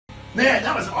Man,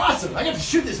 that was awesome! I got to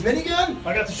shoot this minigun.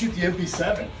 I got to shoot the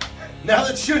MP7. Now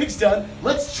that shooting's done,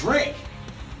 let's drink.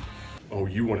 Oh,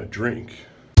 you want to drink?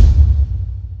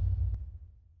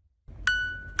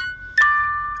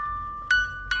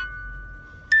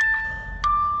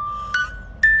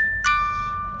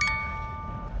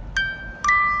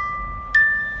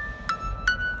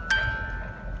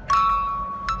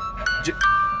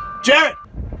 Jared!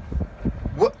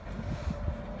 What?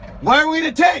 Why are we in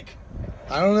a tank?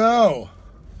 I don't know.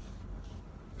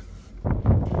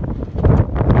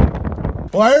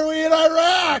 Why are we in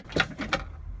Iraq?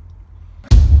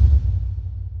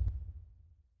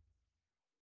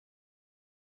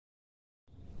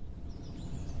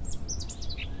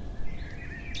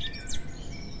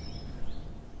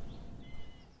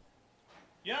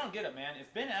 Yeah, I don't get it, man.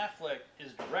 If Ben Affleck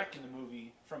is directing the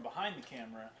movie from behind the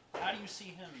camera, how do you see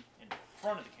him in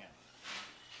front of the camera?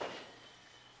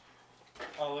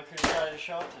 Oh, look who decided to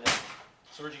show up today.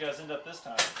 So where'd you guys end up this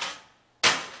time? You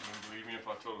wouldn't believe me if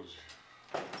I told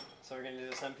you. So we're gonna do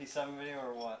this MP7 video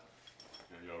or what?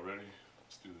 Yeah, y'all ready?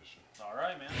 Let's do this shit. All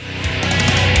right, man.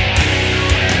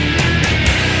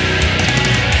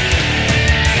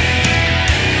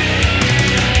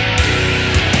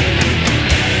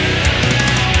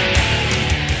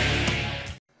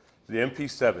 The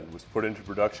MP7 was put into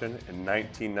production in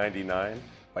 1999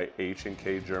 by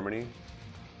H&K Germany.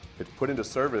 It's put into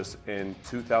service in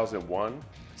 2001.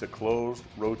 It's a closed,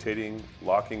 rotating,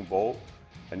 locking bolt,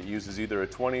 and it uses either a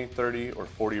 20, 30, or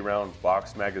 40 round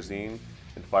box magazine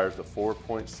and fires a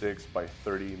 4.6 by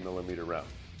 30 millimeter round.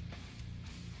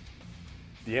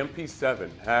 The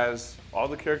MP7 has all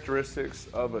the characteristics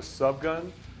of a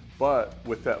subgun, but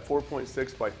with that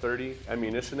 4.6 by 30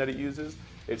 ammunition that it uses,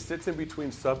 it sits in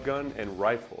between subgun and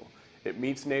rifle. It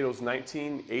meets NATO's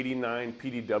 1989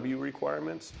 PDW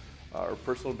requirements, or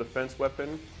personal defense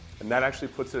weapon, and that actually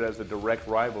puts it as a direct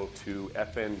rival to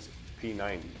FN's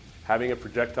P90. Having a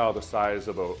projectile the size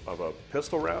of a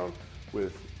pistol round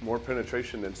with more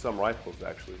penetration than some rifles,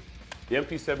 actually. The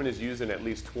MP7 is used in at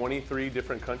least 23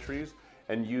 different countries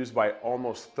and used by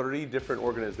almost 30 different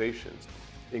organizations,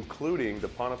 including the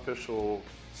Pontifical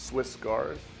Swiss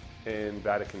Guard in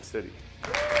Vatican City.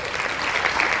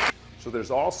 So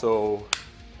there's also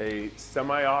a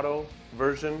semi-auto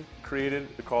version created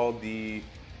called the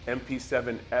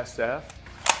MP7 SF,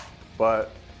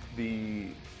 but the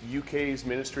UK's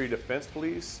Ministry of Defence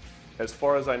Police, as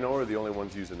far as I know, are the only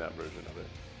ones using that version of it.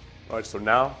 All right, so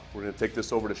now we're going to take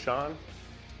this over to Sean.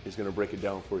 He's going to break it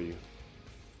down for you.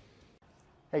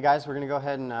 Hey guys, we're going to go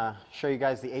ahead and show you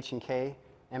guys the H&K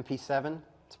MP7.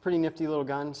 It's a pretty nifty little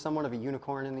gun, somewhat of a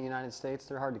unicorn in the United States.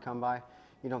 They're hard to come by.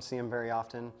 You don't see them very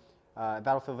often. At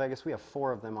Battlefield Vegas, we have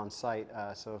 4 of them on site,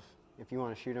 so if you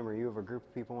want to shoot them or you have a group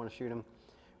of people want to shoot them,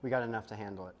 we got enough to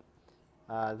handle it.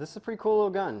 This is a pretty cool little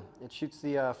gun. It shoots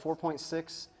the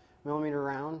 4.6 millimeter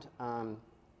round.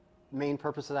 Main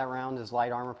purpose of that round is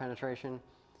light armor penetration.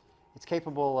 It's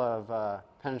capable of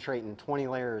penetrating 20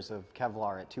 layers of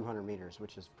Kevlar at 200 meters,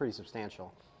 which is pretty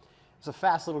substantial. It's a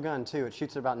fast little gun too. It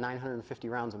shoots at about 950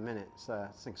 rounds a minute, so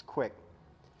this thing's quick.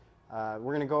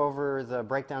 We're going to go over the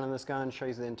breakdown of this gun, show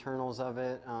you the internals of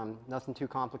it. Nothing too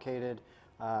complicated,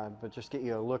 but just get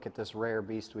you a look at this rare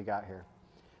beast we got here.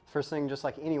 First thing, just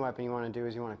like any weapon you want to do,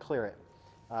 is you want to clear it.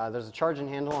 There's a charging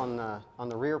handle on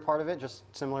the rear part of it, just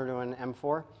similar to an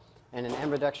M4, and an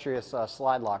ambidextrous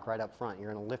slide lock right up front.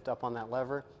 You're going to lift up on that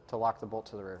lever to lock the bolt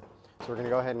to the rear. So we're going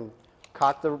to go ahead and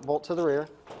cock the bolt to the rear,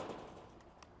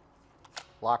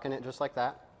 locking it just like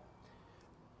that.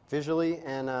 Visually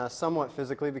and somewhat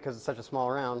physically, because it's such a small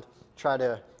round, try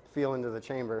to feel into the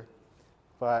chamber.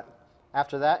 But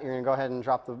after that, you're going to go ahead and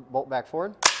drop the bolt back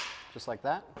forward, just like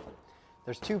that.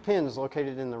 There's 2 pins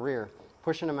located in the rear,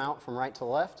 pushing them out from right to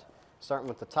left, starting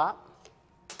with the top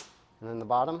and then the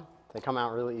bottom. They come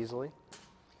out really easily.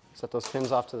 Set those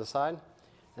pins off to the side,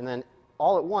 and then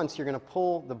all at once you're going to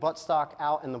pull the buttstock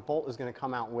out and the bolt is going to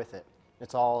come out with it.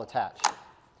 It's all attached.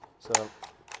 So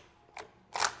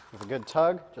with a good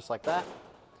tug, just like that,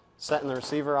 setting the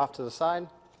receiver off to the side.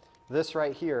 This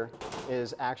right here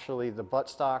is actually the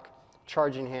buttstock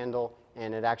charging handle,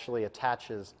 and it actually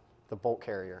attaches the bolt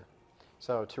carrier.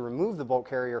 So to remove the bolt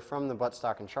carrier from the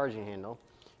buttstock and charging handle,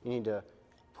 you need to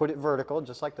put it vertical,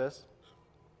 just like this,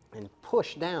 and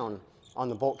push down on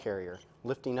the bolt carrier,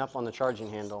 lifting up on the charging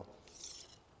handle,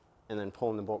 and then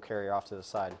pulling the bolt carrier off to the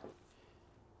side.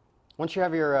 Once you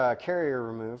have your carrier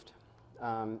removed,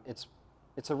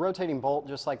 it's a rotating bolt,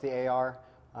 just like the AR.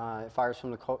 It fires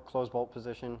from the closed bolt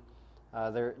position.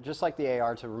 Just like the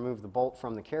AR, to remove the bolt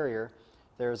from the carrier,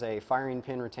 there's a firing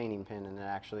pin, retaining pin, and it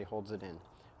actually holds it in.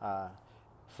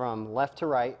 from left to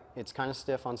right. It's kind of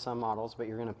stiff on some models, but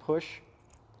you're going to push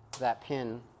that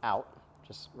pin out,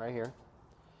 just right here.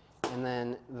 And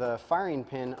then the firing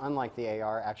pin, unlike the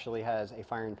AR, actually has a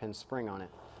firing pin spring on it,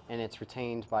 and it's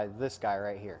retained by this guy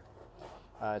right here.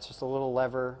 It's just a little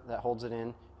lever that holds it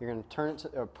in. You're going to turn it to,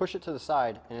 or push it to the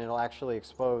side, and it'll actually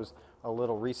expose a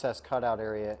little recessed cutout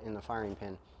area in the firing pin,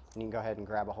 and you can go ahead and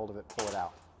grab a hold of it, pull it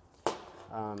out.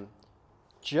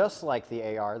 Just like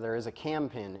the AR, there is a cam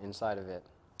pin inside of it.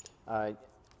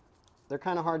 They're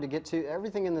kind of hard to get to.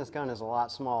 Everything in this gun is a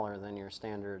lot smaller than your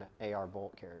standard AR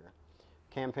bolt carrier.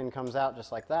 Cam pin comes out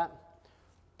just like that.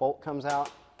 Bolt comes out,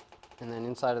 and then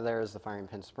inside of there is the firing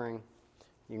pin spring.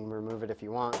 You can remove it if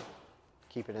you want.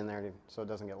 Keep it in there so it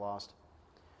doesn't get lost.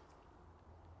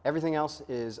 Everything else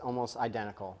is almost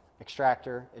identical.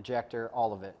 Extractor, ejector,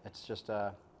 all of it. It's just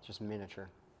miniature.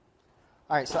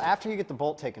 All right, so after you get the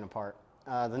bolt taken apart,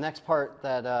 the next part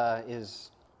that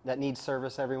needs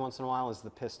service every once in a while is the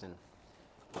piston.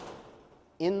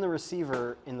 In the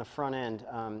receiver in the front end,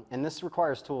 and this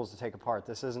requires tools to take apart.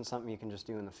 This isn't something you can just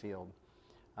do in the field.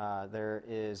 There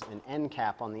is an end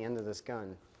cap on the end of this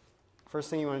gun. First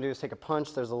thing you want to do is take a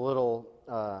punch. There's a little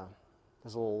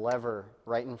lever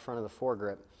right in front of the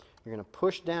foregrip. You're going to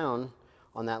push down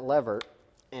on that lever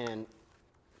and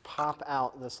pop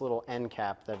out this little end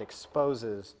cap that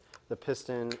exposes the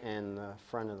piston and the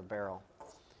front of the barrel.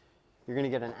 You're going to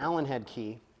get an Allen head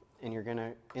key, and you're going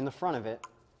to, in the front of it,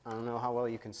 I don't know how well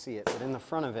you can see it, but in the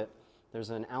front of it, there's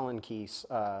an Allen key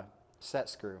set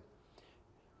screw.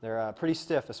 They're pretty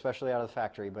stiff, especially out of the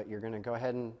factory, but you're going to go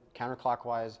ahead and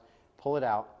counterclockwise pull it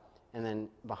out, and then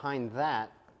behind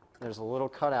that, there's a little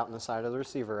cutout in the side of the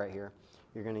receiver right here.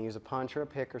 You're going to use a punch or a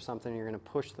pick or something. You're going to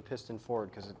push the piston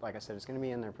forward because, like I said, it's going to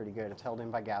be in there pretty good. It's held in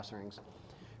by gas rings.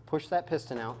 Push that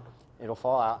piston out. It'll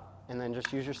fall out, and then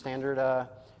just use your standard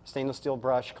stainless steel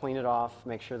brush, clean it off,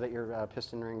 make sure that your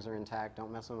piston rings are intact.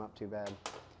 Don't mess them up too bad.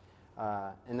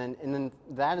 And then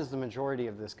that is the majority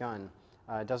of this gun.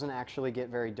 It doesn't actually get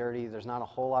very dirty. There's not a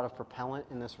whole lot of propellant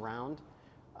in this round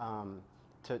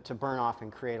to burn off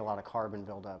and create a lot of carbon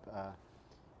buildup.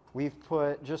 We've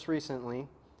put, just recently,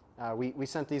 we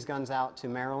sent these guns out to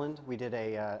Maryland. We did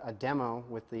a demo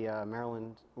with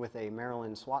a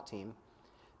Maryland SWAT team.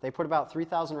 They put about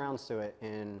 3,000 rounds to it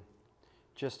in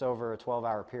just over a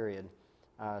 12-hour period.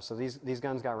 So these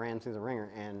guns got ran through the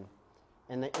ringer, and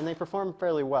they performed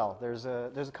fairly well. There's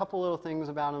a couple little things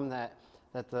about them that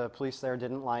the police there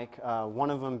didn't like. One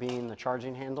of them being the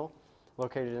charging handle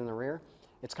located in the rear.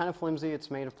 It's kind of flimsy. It's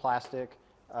made of plastic.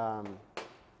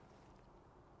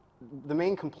 The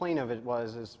main complaint of it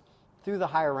is through the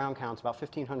higher round counts, about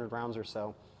 1,500 rounds or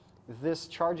so, this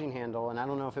charging handle, and I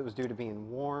don't know if it was due to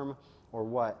being warm or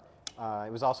what,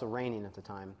 it was also raining at the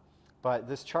time, but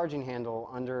this charging handle,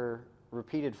 under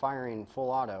repeated firing full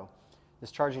auto,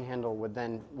 this charging handle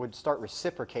would start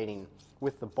reciprocating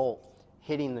with the bolt,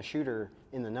 hitting the shooter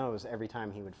in the nose every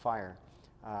time he would fire.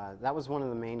 That was one of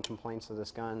the main complaints of this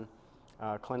gun.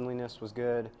 Cleanliness was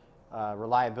good,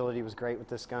 reliability was great with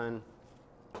this gun.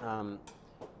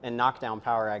 And knockdown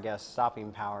power, I guess,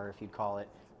 stopping power, if you'd call it,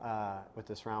 with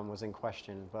this round was in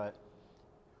question. But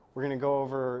we're going to go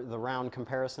over the round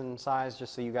comparison size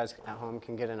just so you guys at home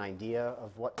can get an idea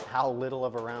of how little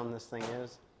of a round this thing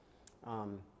is.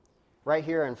 Right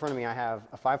here in front of me, I have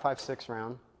a 5.56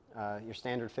 round, your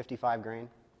standard 55 grain.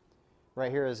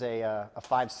 Right here is a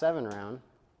 5.7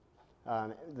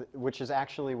 round, which is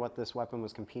actually what this weapon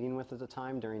was competing with at the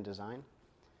time during design.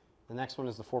 The next one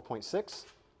is the 4.6.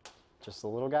 Just the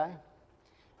little guy.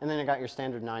 And then I got your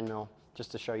standard 9mm,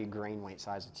 just to show you grain weight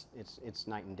size. It's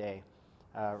night and day.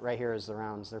 Right here is the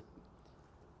rounds.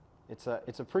 It's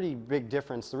a pretty big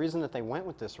difference. The reason that they went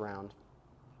with this round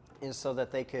is so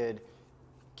that they could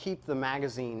keep the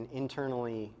magazine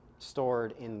internally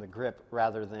stored in the grip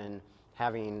rather than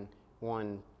having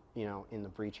one, in the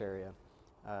breech area.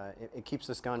 It keeps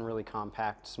this gun really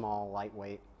compact, small,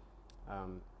 lightweight.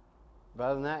 But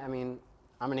other than that, I mean,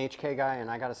 I'm an HK guy, and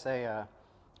I gotta say,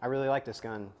 I really like this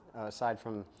gun, aside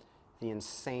from the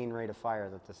insane rate of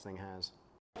fire that this thing has.